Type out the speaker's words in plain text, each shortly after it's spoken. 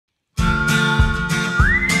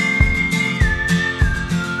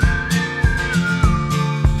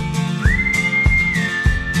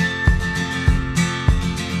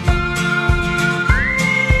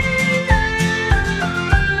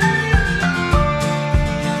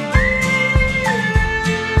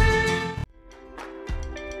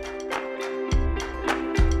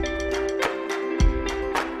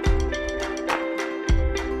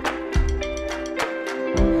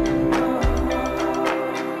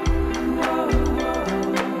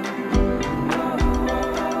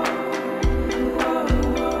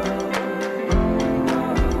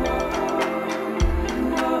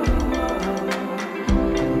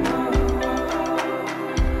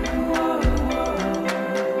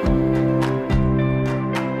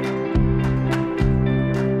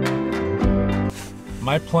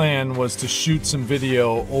my plan was to shoot some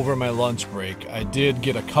video over my lunch break. I did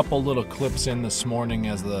get a couple little clips in this morning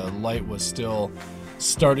as the light was still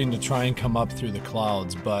starting to try and come up through the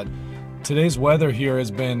clouds, but today's weather here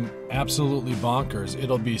has been absolutely bonkers.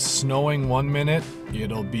 It'll be snowing 1 minute,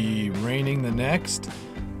 it'll be raining the next,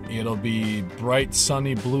 it'll be bright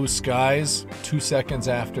sunny blue skies 2 seconds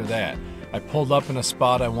after that. I pulled up in a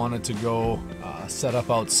spot I wanted to go set up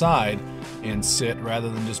outside and sit rather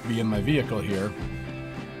than just be in my vehicle here.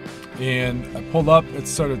 And I pulled up, it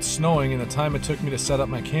started snowing, and the time it took me to set up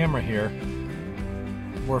my camera here,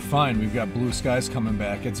 we're fine. We've got blue skies coming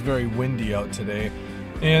back. It's very windy out today.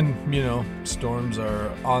 And, you know, storms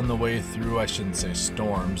are on the way through. I shouldn't say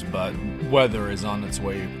storms, but weather is on its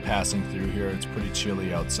way passing through here. It's pretty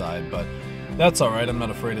chilly outside, but that's all right. I'm not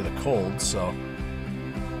afraid of the cold, so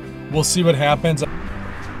we'll see what happens.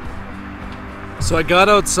 So I got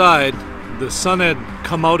outside. The sun had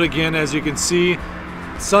come out again, as you can see.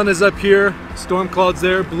 Sun is up here, storm clouds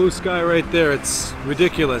there, blue sky right there. It's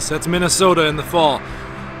ridiculous. That's Minnesota in the fall.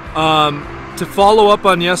 To follow up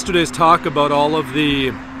on yesterday's talk about all of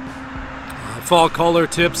the fall color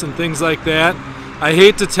tips and things like that, I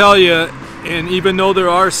hate to tell you, and even though there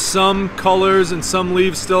are some colors and some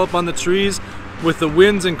leaves still up on the trees, with the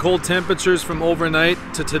winds and cold temperatures from overnight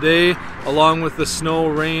to today, along with the snow,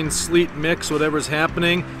 rain, sleet mix, whatever's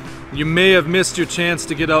happening, you may have missed your chance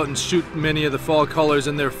to get out and shoot many of the fall colors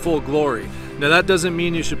in their full glory. Now that doesn't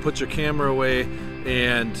mean you should put your camera away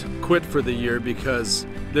and quit for the year, because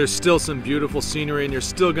there's still some beautiful scenery and you're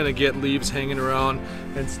still going to get leaves hanging around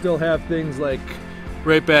and still have things like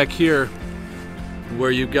right back here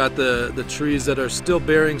where you've got the trees that are still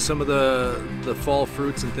bearing some of the fall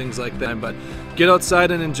fruits and things like that. But get outside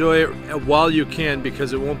and enjoy it while you can,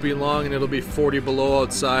 because it won't be long and it'll be 40 below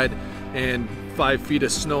outside and 5 feet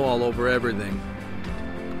of snow all over everything.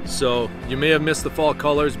 So you may have missed the fall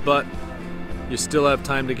colors, but you still have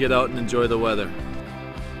time to get out and enjoy the weather.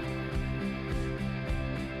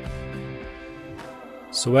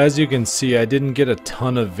 So as you can see, I didn't get a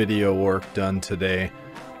ton of video work done today.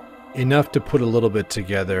 Enough to put a little bit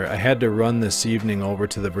together. I had to run this evening over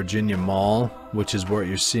to the Virginia Mall, which is what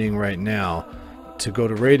you're seeing right now, to go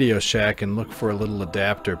to Radio Shack and look for a little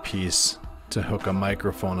adapter piece to hook a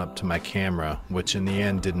microphone up to my camera, which in the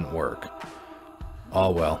end didn't work.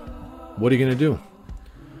 Oh well, what are you gonna do?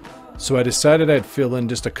 So I decided I'd fill in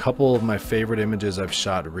just a couple of my favorite images I've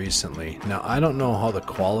shot recently. Now I don't know how the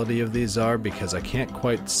quality of these are, because I can't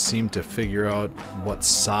quite seem to figure out what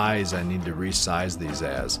size I need to resize these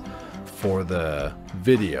as for the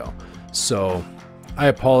video. So I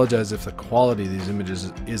apologize if the quality of these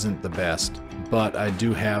images isn't the best, but I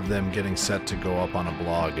do have them getting set to go up on a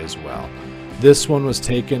blog as well. This one was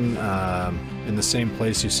taken in the same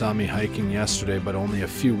place you saw me hiking yesterday, but only a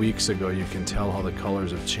few weeks ago. You can tell how the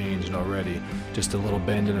colors have changed already. Just a little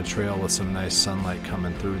bend in a trail with some nice sunlight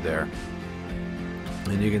coming through there.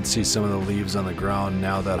 And you can see some of the leaves on the ground.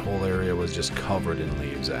 Now that whole area was just covered in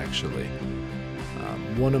leaves, actually.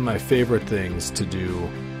 One of my favorite things to do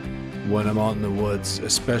when I'm out in the woods,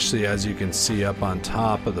 especially as you can see up on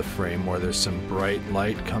top of the frame where there's some bright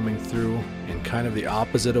light coming through, and kind of the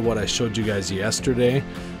opposite of what I showed you guys yesterday,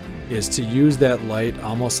 is to use that light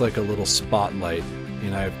almost like a little spotlight.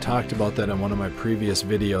 And I've talked about that in one of my previous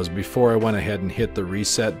videos before I went ahead and hit the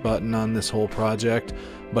reset button on this whole project.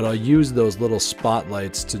 But I'll use those little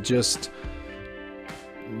spotlights to just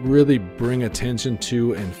really bring attention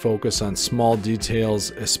to and focus on small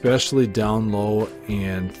details, especially down low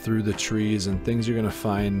and through the trees and things you're going to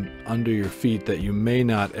find under your feet that you may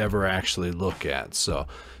not ever actually look at. So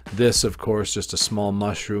this, of course, just a small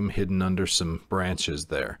mushroom hidden under some branches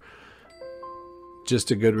there. Just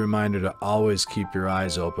a good reminder to always keep your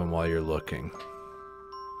eyes open while you're looking.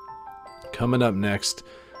 Coming up next,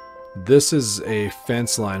 this is a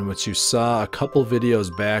fence line which you saw a couple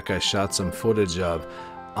videos back. I shot some footage of.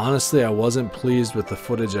 Honestly, I wasn't pleased with the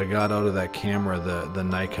footage I got out of that camera, the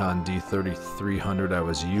Nikon D3300 I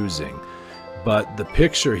was using. But the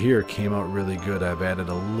picture here came out really good. I've added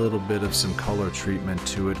a little bit of some color treatment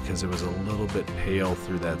to it because it was a little bit pale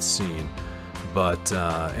through that scene. But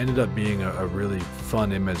ended up being a really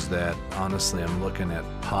fun image that honestly I'm looking at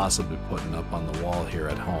possibly putting up on the wall here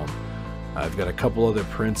at home. I've got a couple other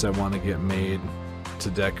prints I want to get made to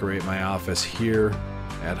decorate my office here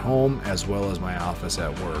at home as well as my office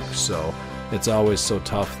at work. So it's always so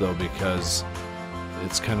tough though, because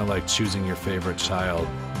it's kind of like choosing your favorite child.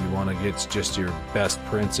 You want to get just your best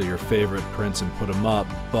prints or your favorite prints and put them up,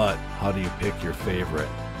 but how do you pick your favorite?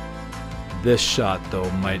 This shot though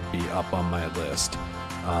might be up on my list.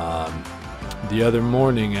 The other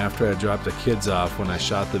morning after I dropped the kids off, when I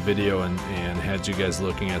shot the video and had you guys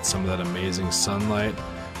looking at some of that amazing sunlight,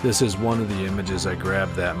 this is one of the images I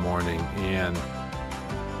grabbed that morning. And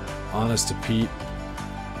honest to Pete,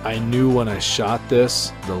 I knew when I shot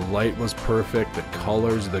this, the light was perfect, the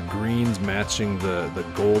colors, the greens matching the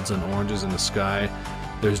golds and oranges in the sky.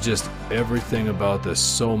 There's just everything about this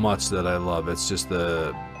so much that I love. It's just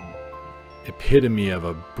the epitome of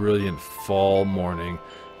a brilliant fall morning.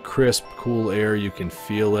 Crisp, cool air, you can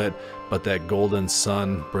feel it, but that golden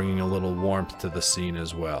sun bringing a little warmth to the scene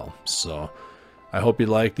as well. So I hope you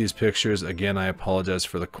like these pictures. Again, I apologize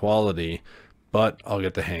for the quality, but I'll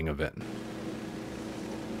get the hang of it.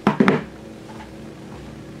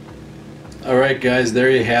 Alright guys, there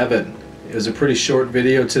you have it. It was a pretty short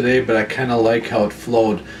video today, but I kind of like how it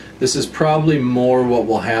flowed. This is probably more what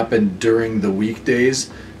will happen during the weekdays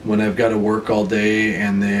when I've got to work all day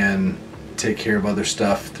and then take care of other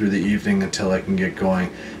stuff through the evening until I can get going.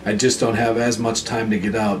 I just don't have as much time to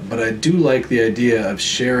get out, but I do like the idea of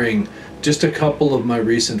sharing just a couple of my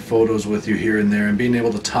recent photos with you here and there and being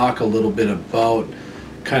able to talk a little bit about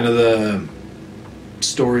kind of the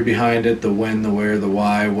story behind it, the when, the where, the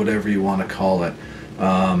why, whatever you want to call it.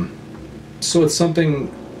 So it's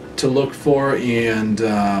something to look for, and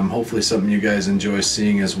hopefully something you guys enjoy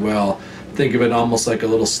seeing as well. Think of it almost like a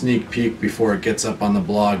little sneak peek before it gets up on the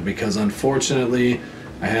blog, because unfortunately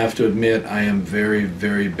I have to admit I am very,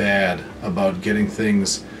 very bad about getting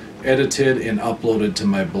things edited and uploaded to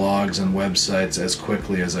my blogs and websites as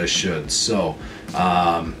quickly as I should. So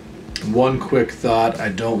one quick thought, I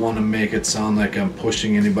don't want to make it sound like I'm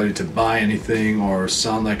pushing anybody to buy anything or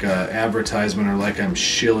sound like an advertisement or like I'm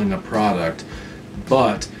shilling a product,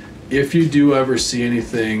 but if you do ever see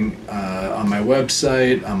anything on my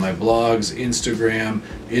website, on my blogs, Instagram,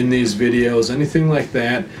 in these videos, anything like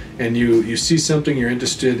that, and you see something you're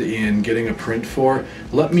interested in getting a print for,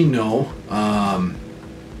 let me know.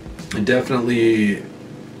 I definitely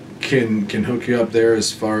can hook you up there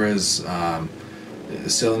as far as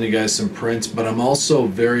selling you guys some prints, but I'm also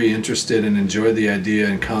very interested and enjoy the idea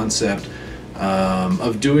and concept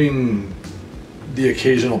of doing the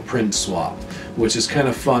occasional print swap, which is kind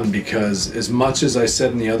of fun, because as much as I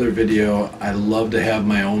said in the other video, I love to have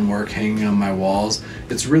my own work hanging on my walls.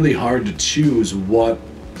 It's really hard to choose what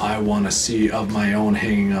I want to see of my own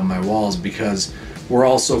hanging on my walls, because we're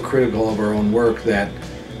all so critical of our own work that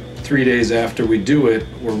 3 days after we do it,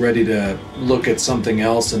 we're ready to look at something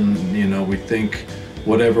else, and we think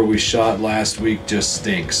whatever we shot last week just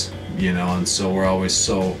stinks, and so we're always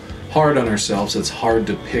so hard on ourselves. It's hard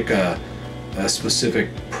to pick a specific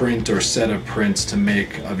print or set of prints to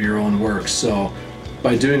make of your own work. So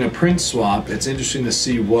by doing a print swap, it's interesting to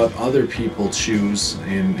see what other people choose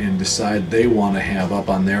and decide they want to have up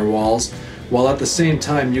on their walls, while at the same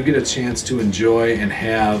time you get a chance to enjoy and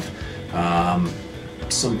have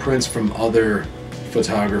some prints from other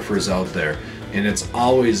photographers out there. And it's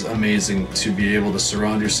always amazing to be able to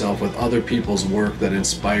surround yourself with other people's work that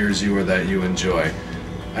inspires you or that you enjoy.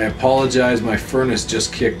 I apologize, my furnace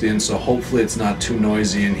just kicked in, so hopefully it's not too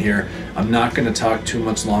noisy in here. I'm not going to talk too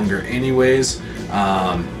much longer anyways.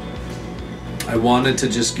 I wanted to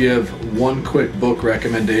just give one quick book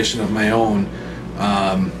recommendation of my own,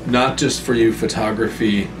 not just for you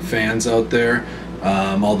photography fans out there,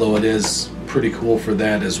 although it is pretty cool for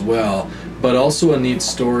that as well, but also a neat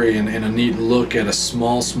story and a neat look at a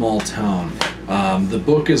small town. The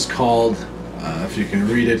book is called, if you can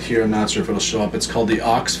read it here, I'm not sure if it'll show up, it's called The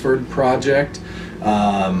Oxford Project.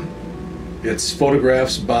 It's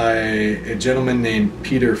photographs by a gentleman named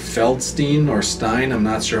Peter Feldstein, or Stein, I'm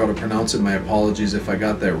not sure how to pronounce it, my apologies if I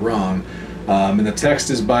got that wrong. And the text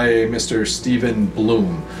is by Mr. Stephen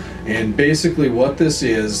Bloom. And basically what this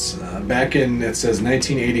is, back in, it says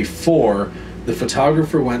 1984, the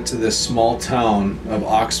photographer went to this small town of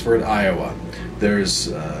Oxford, Iowa.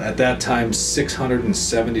 There's, at that time,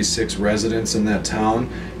 676 residents in that town.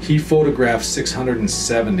 He photographed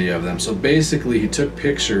 670 of them. So basically he took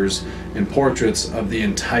pictures and portraits of the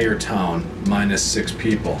entire town, minus 6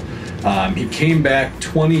 people. He came back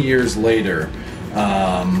 20 years later,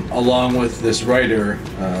 along with this writer,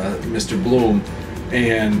 Mr. Bloom,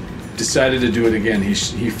 and decided to do it again.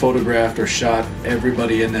 He photographed or shot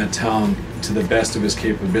everybody in that town to the best of his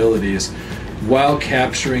capabilities, while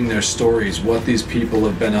capturing their stories, what these people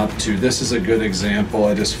have been up to. This is a good example.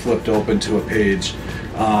 I just flipped open to a page.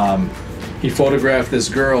 He photographed this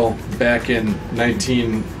girl back in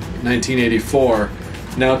 1984,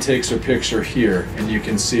 now takes her picture here, and you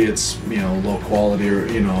can see it's low quality or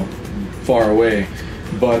far away,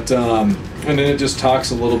 but and then it just talks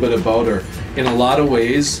a little bit about her. In a lot of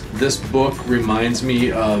ways, this book reminds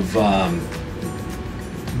me of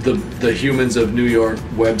the Humans of New York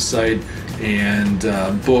website and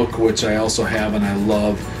book, which I also have and I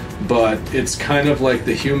love. But it's kind of like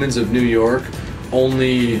the Humans of New York,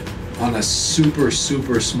 only on a super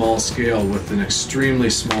small scale with an extremely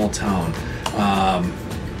small town.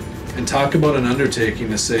 And talk about an undertaking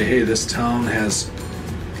to say, hey, this town has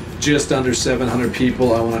just under 700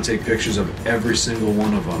 people. I want to take pictures of every single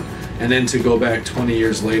one of them. And then to go back 20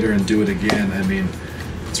 years later and do it again, I mean,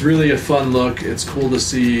 it's really a fun look. It's cool to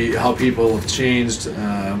see how people have changed,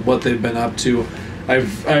 what they've been up to.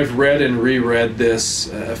 I've read and reread this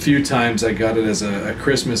a few times. I got it as a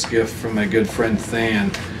Christmas gift from my good friend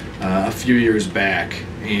Than a few years back,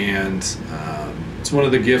 and it's one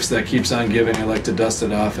of the gifts that keeps on giving. I like to dust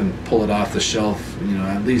it off and pull it off the shelf, you know,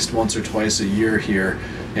 at least once or twice a year here,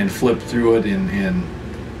 and flip through it and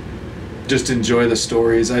just enjoy the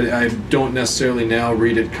stories. I don't necessarily now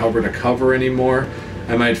read it cover to cover anymore.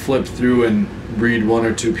 I might flip through and read one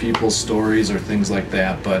or two people's stories or things like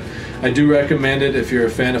that, but I do recommend it if you're a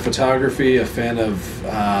fan of photography, a fan of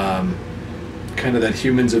kind of that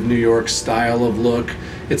Humans of New York style of look.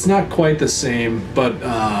 It's not quite the same, but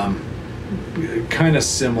kind of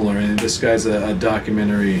similar. And this guy's a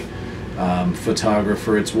documentary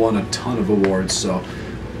photographer. It's won a ton of awards, so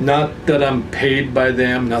not that I'm paid by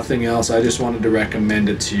them, nothing else. I just wanted to recommend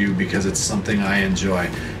it to you because it's something I enjoy.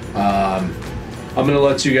 I'm going to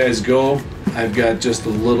let you guys go. I've got just a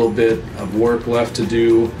little bit of work left to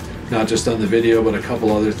do, not just on the video, but a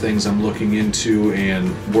couple other things I'm looking into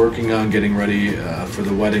and working on, getting ready for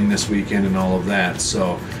the wedding this weekend and all of that.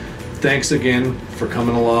 So thanks again for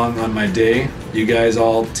coming along on my day. You guys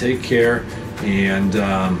all take care. And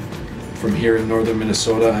from here in northern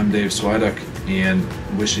Minnesota, I'm Dave Swiduk, and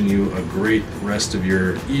wishing you a great rest of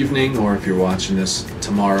your evening, or if you're watching this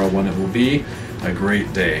tomorrow when it will be, a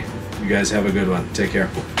great day. You guys have a good one. Take care.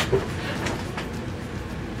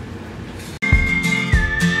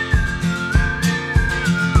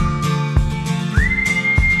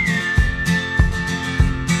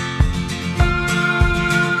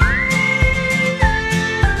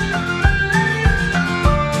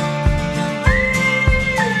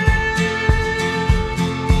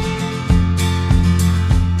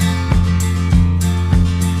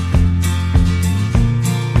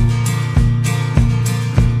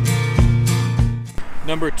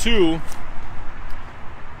 Number two,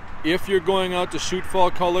 if you're going out to shoot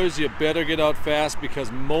fall colors, you better get out fast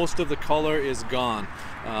because most of the color is gone.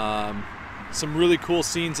 Some really cool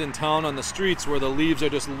scenes in town on the streets where the leaves are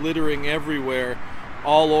just littering everywhere,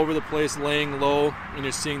 all over the place, laying low, and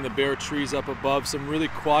you're seeing the bare trees up above. Some really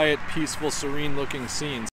quiet, peaceful, serene looking scenes.